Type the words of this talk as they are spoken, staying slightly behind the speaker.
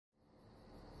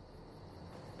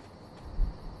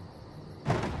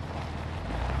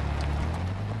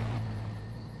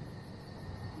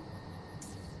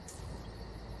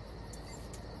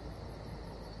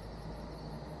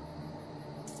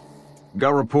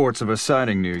Got reports of a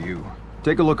sighting near you.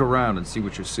 Take a look around and see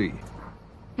what you see.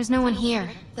 There's no one here.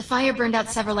 The fire burned out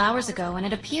several hours ago, and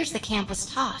it appears the camp was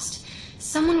tossed.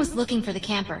 Someone was looking for the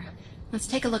camper. Let's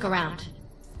take a look around.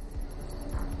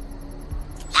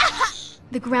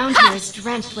 The ground here is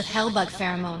drenched with hellbug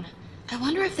pheromone. I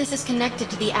wonder if this is connected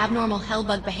to the abnormal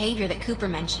hellbug behavior that Cooper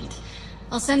mentioned.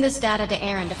 I'll send this data to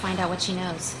Erin to find out what she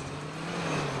knows.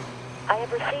 I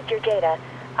have received your data.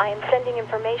 I am sending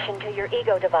information to your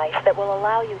ego device that will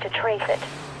allow you to trace it.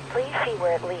 Please see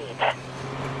where it leads.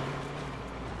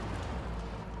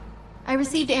 I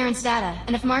received Erin's data,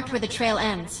 and have marked where the trail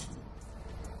ends.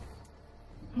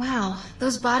 Wow,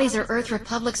 those bodies are Earth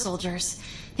Republic soldiers.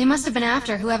 They must have been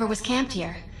after whoever was camped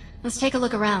here. Let's take a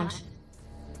look around.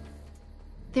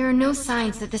 There are no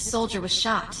signs that this soldier was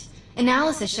shot.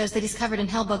 Analysis shows that he's covered in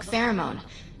hellbug pheromone.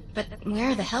 But where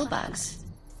are the hellbugs?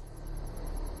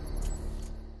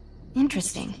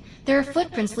 Interesting. There are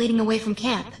footprints leading away from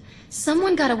camp.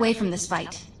 Someone got away from this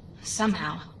fight.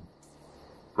 Somehow.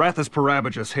 Rathas Paraba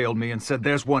just hailed me and said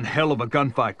there's one hell of a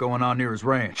gunfight going on near his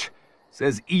ranch.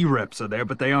 Says E-Reps are there,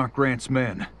 but they aren't Grant's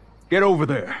men. Get over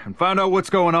there and find out what's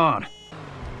going on.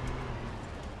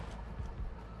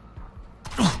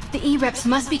 The E-Reps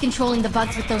must be controlling the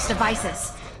bugs with those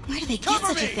devices. Where do they get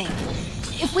such a thing?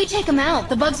 If we take them out,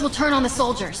 the bugs will turn on the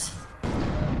soldiers.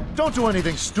 Don't do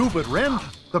anything stupid, Rynn.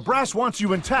 The brass wants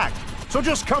you intact, so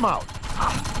just come out.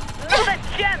 Not a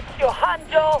chance, you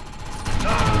hondo!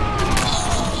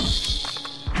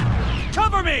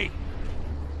 Cover me!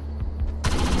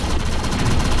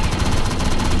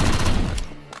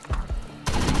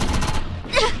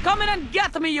 Come in and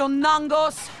get me, you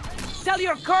nongos! Tell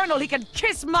your colonel he can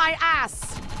kiss my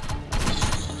ass!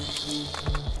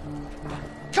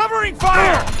 Covering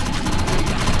fire!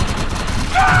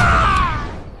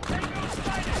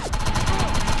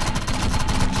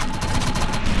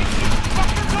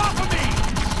 Fuckers off of me!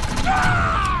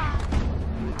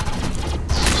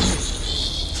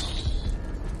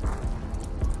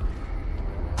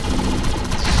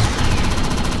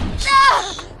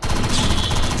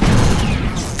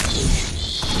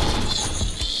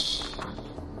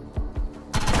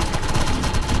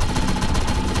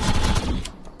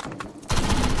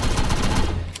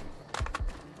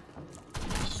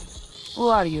 Who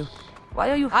are you? Why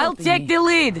are you helping I'll take me? the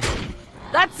lead!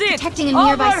 That's it! Detecting a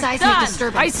nearby Over, seismic done.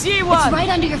 disturbance. I see one! It's right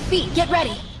under your feet. Get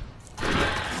ready.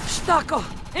 Stako!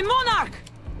 A monarch!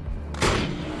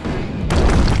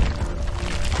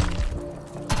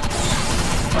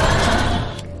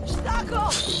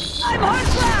 Stako! I'm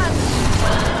Heartland!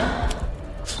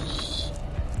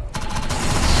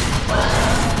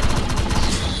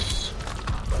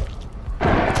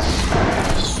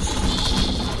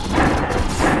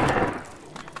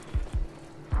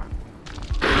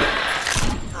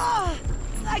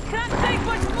 I can't take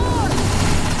much more!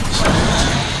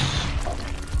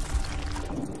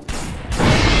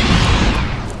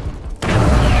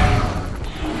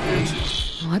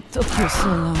 What took you so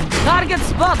long? Target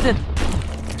spotted!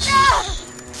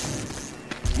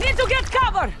 Need to get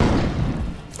cover! I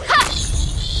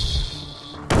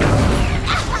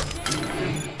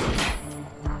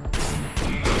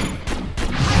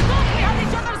thought we had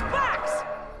each other's backs!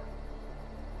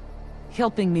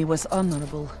 Helping me was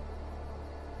honorable.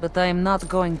 But I am not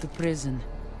going to prison.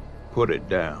 Put it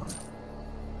down.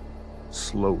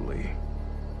 Slowly.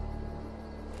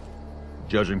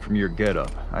 Judging from your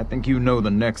getup, I think you know the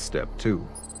next step, too.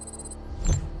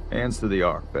 Hands to the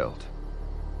arc belt.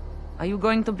 Are you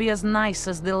going to be as nice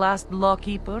as the last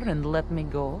lawkeeper and let me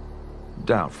go?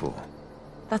 Doubtful.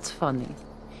 That's funny.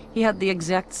 He had the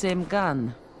exact same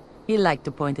gun. He liked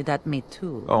to point it at me,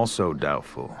 too. Also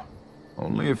doubtful.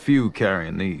 Only a few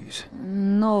carrying these.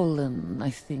 Nolan, I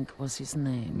think, was his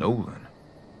name. Nolan?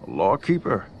 A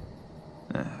lawkeeper?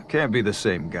 Can't be the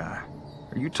same guy.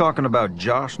 Are you talking about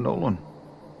Josh Nolan?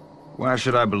 Why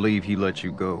should I believe he let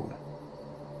you go?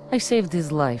 I saved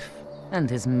his life, and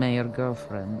his mayor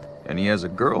girlfriend. And he has a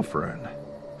girlfriend.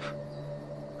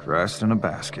 Christ in a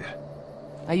basket.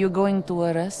 Are you going to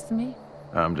arrest me?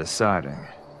 I'm deciding.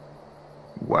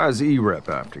 Why is E-Rep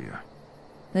after you?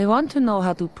 They want to know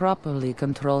how to properly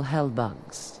control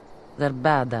hellbugs. They're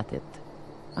bad at it.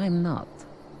 I'm not.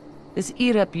 This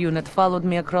E-Rep unit followed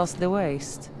me across the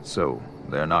waste. So,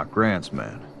 they're not Grant's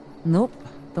men? Nope.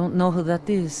 Don't know who that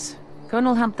is.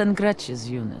 Colonel Hampton Gretsch's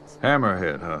unit.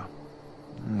 Hammerhead, huh?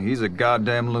 He's a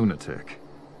goddamn lunatic.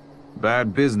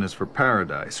 Bad business for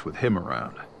Paradise with him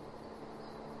around.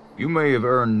 You may have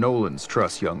earned Nolan's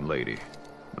trust, young lady,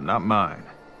 but not mine.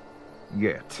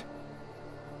 Yet.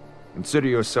 Consider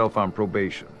yourself on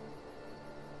probation.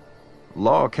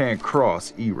 Law can't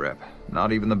cross EREP,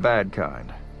 not even the bad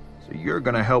kind. So you're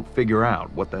gonna help figure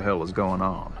out what the hell is going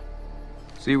on.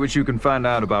 See what you can find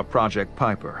out about Project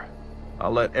Piper.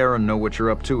 I'll let Erin know what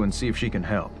you're up to and see if she can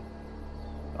help.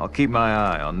 I'll keep my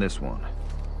eye on this one.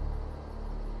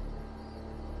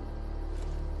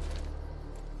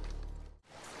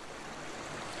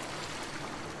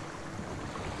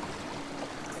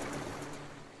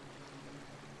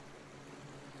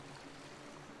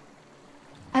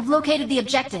 I've located the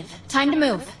objective. Time to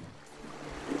move.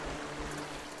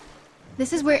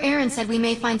 This is where Erin said we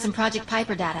may find some Project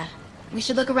Piper data. We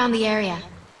should look around the area.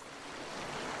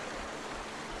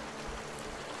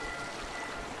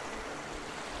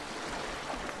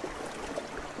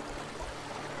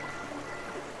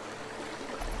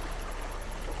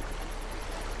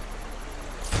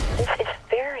 This is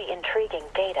very intriguing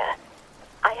data.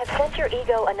 I have sent your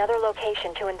ego another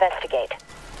location to investigate.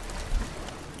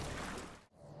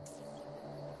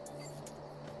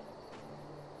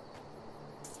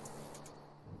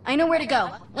 I know where to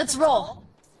go. Let's roll.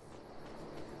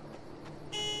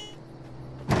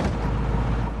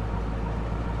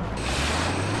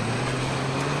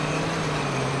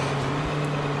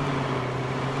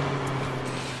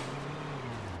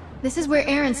 This is where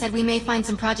Erin said we may find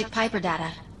some Project Piper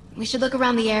data. We should look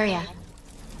around the area.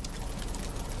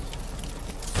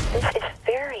 This is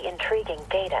very intriguing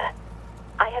data.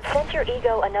 I have sent your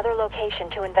ego another location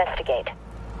to investigate.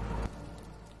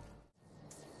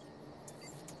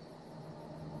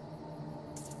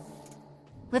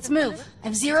 Let's move.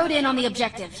 I've zeroed in on the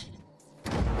objective.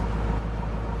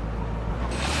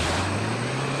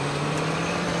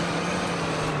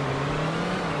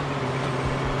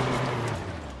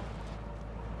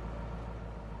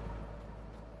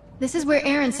 This is where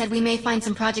Erin said we may find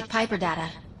some Project Piper data.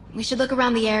 We should look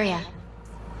around the area.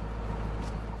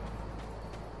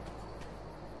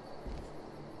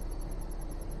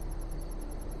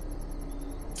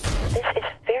 This is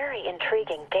very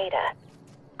intriguing data.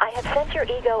 I have sent your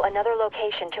ego another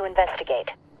location to investigate.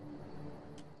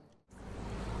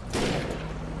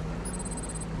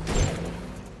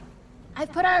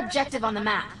 I've put our objective on the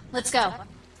map. Let's go.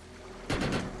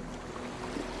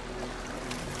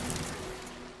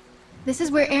 This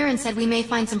is where Erin said we may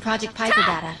find some Project Piper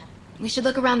data. We should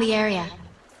look around the area.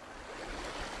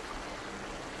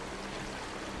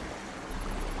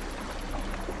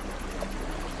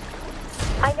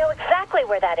 I know exactly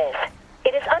where that is.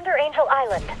 It is under Angel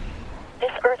Island.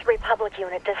 This Earth Republic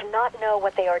unit does not know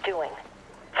what they are doing.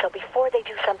 So before they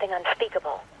do something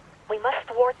unspeakable, we must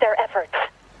thwart their efforts.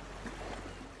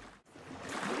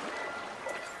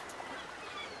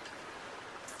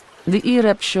 The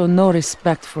EREP show no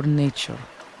respect for nature.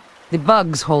 The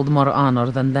bugs hold more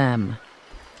honor than them.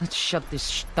 Let's shut this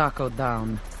stacco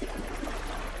down.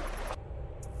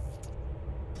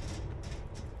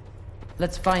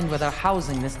 Let's find where they're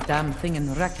housing this damn thing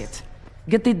and wreck it.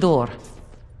 Get the door.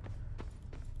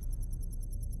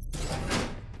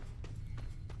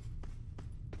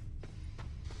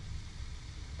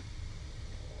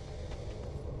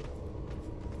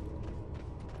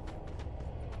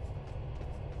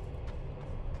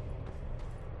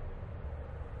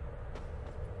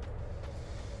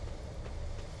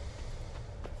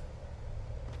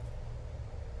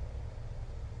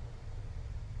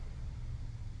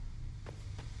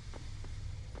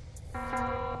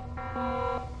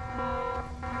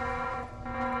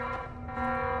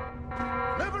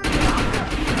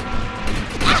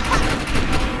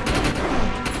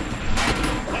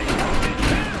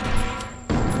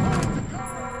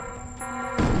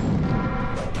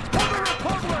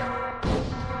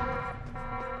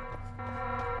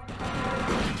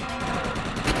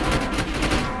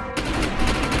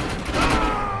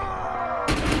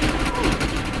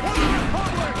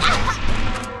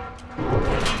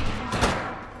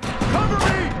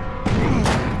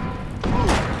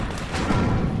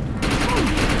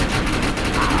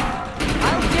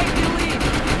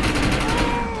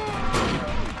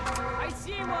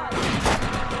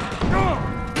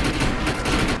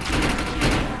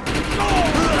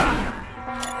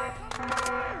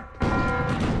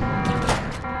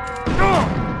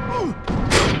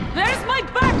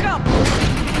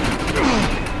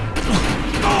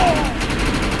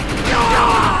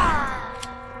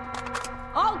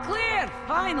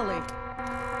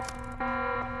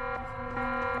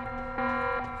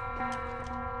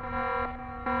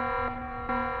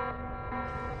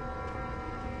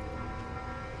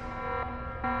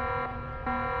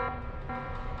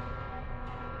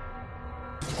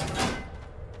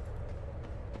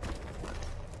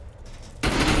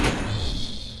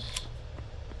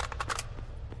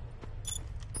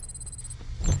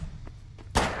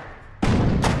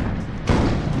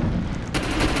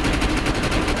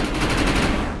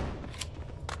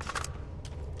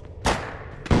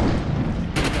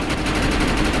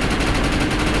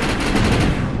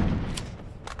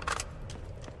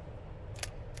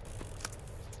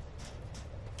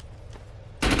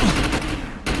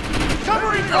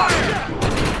 Covering fire!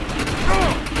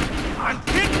 I'm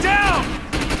pinned down!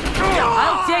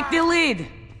 I'll take the lead.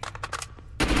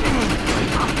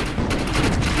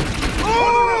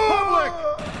 Republic!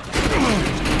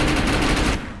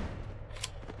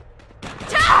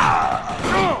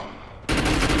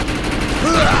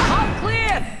 All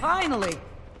clear, finally.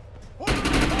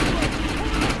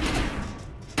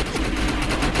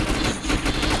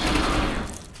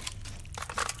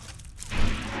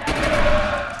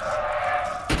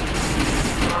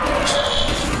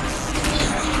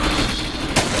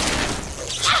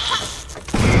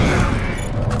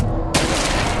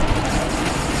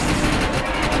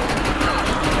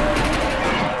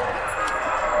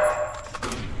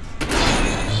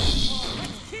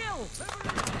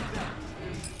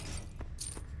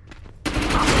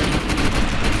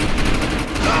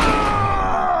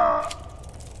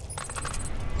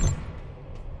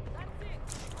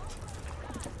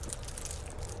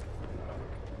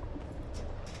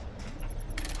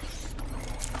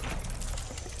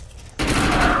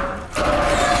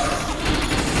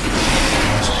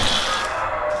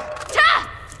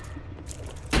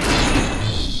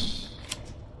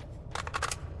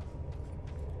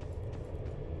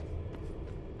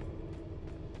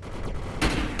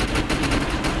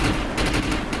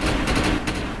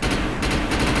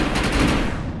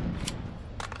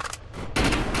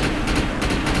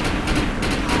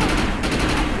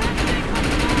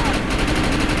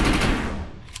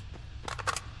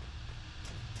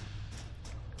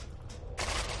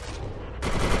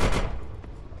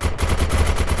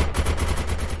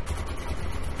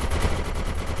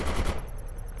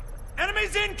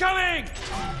 Enemies incoming!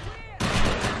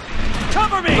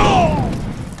 Cover me!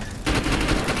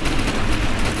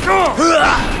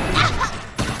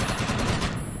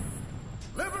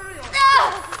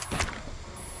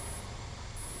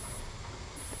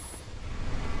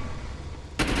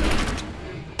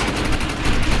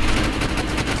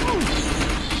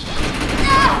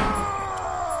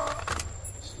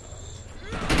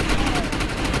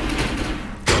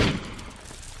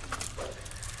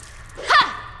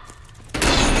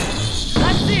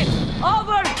 That's it.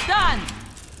 Over, done.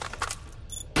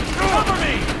 Cover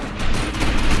me!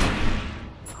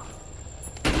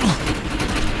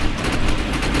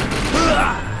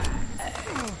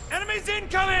 Enemies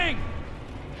incoming!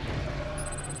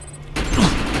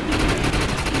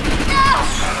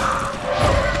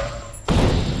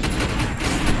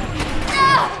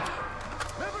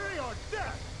 Liberty or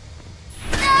death!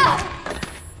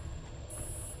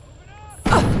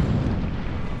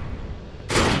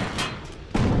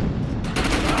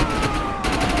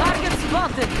 Target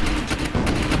spotted.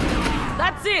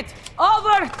 That's it.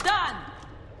 Over, done.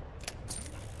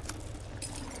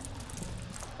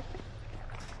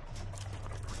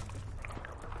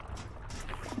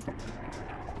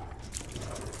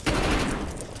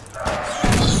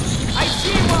 I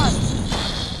see one.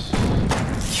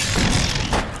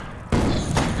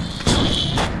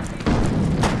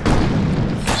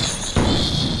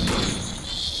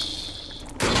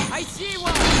 I see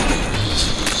one.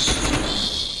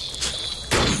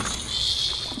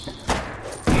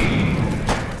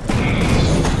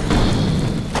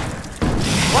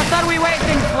 What are we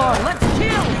waiting for? Let's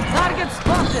kill! Target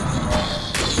spotted!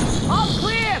 All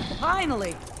clear!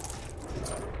 Finally!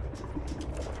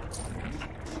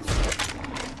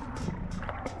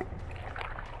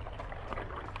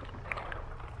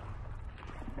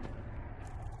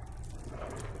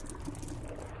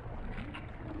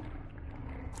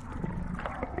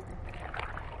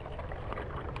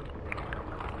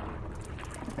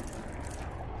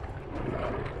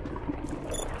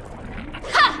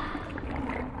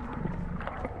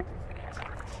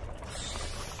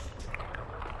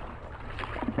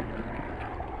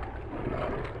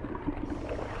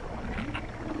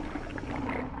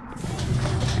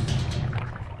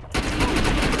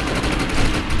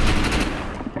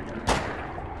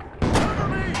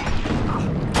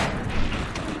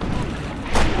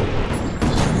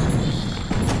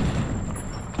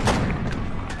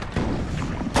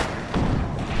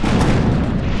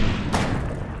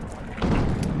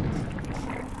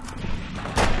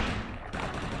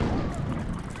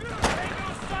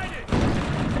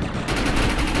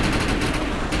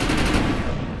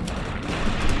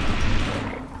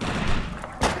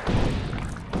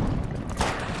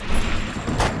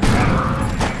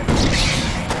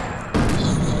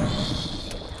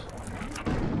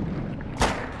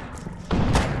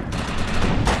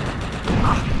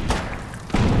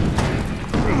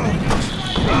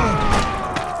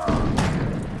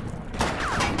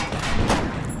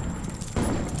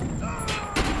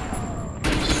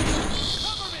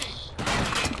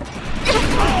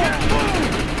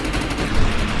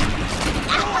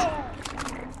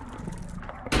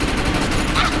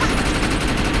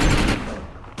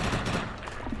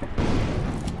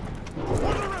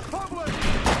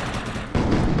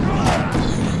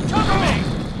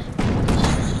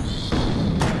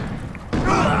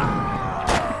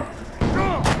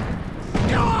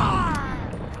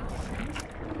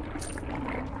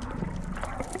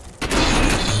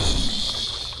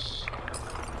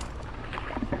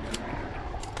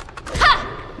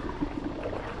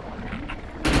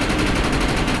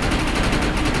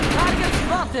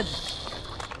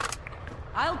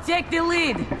 take the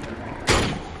lead.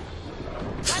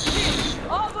 That's it.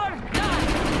 Over. Done.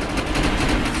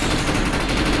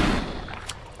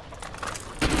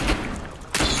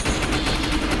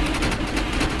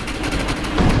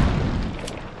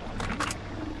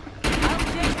 I'll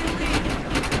take the lead.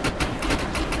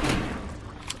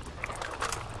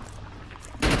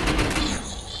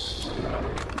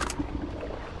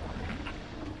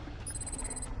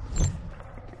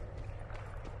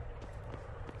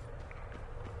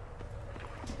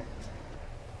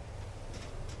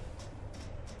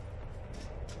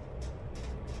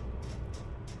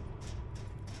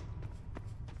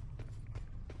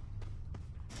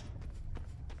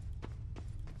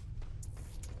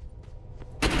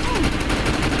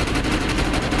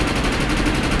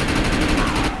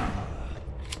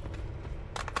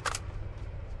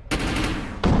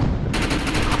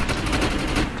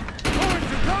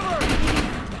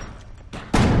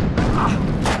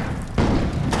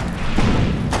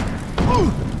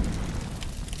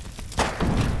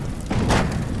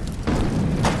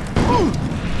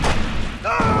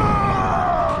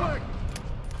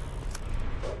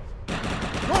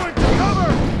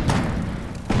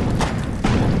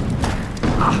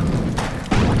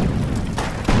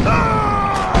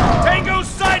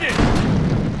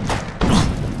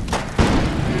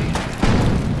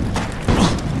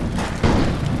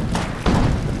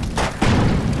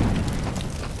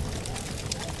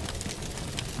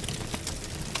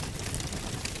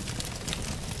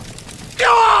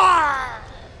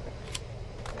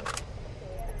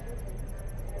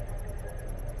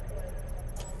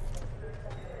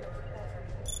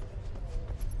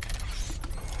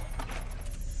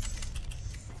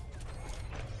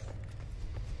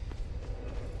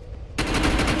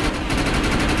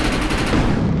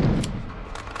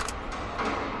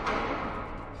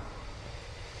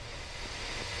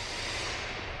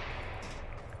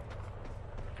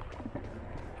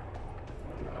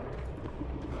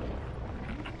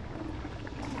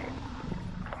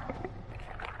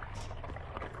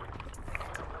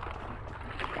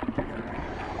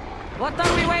 What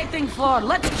are we waiting for?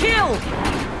 Let's kill!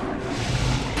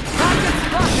 Target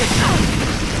spotted!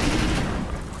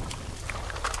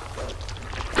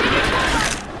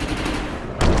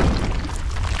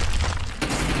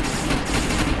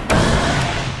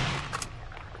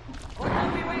 What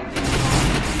are we waiting for?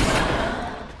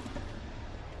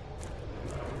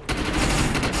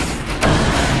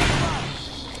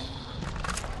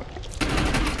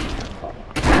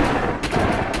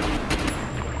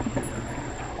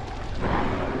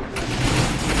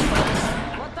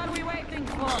 What are we waiting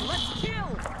for? Let's kill!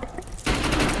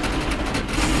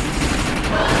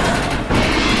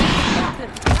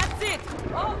 That's it!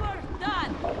 Over!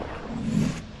 Done!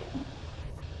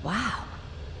 Wow.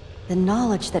 The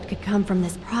knowledge that could come from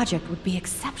this project would be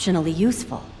exceptionally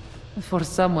useful. For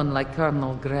someone like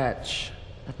Colonel Gretsch,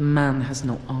 that man has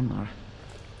no honor.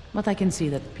 But I can see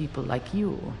that people like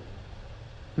you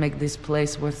make this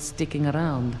place worth sticking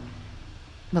around.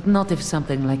 But not if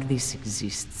something like this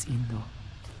exists, Indo.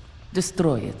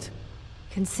 Destroy it.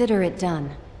 Consider it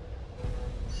done.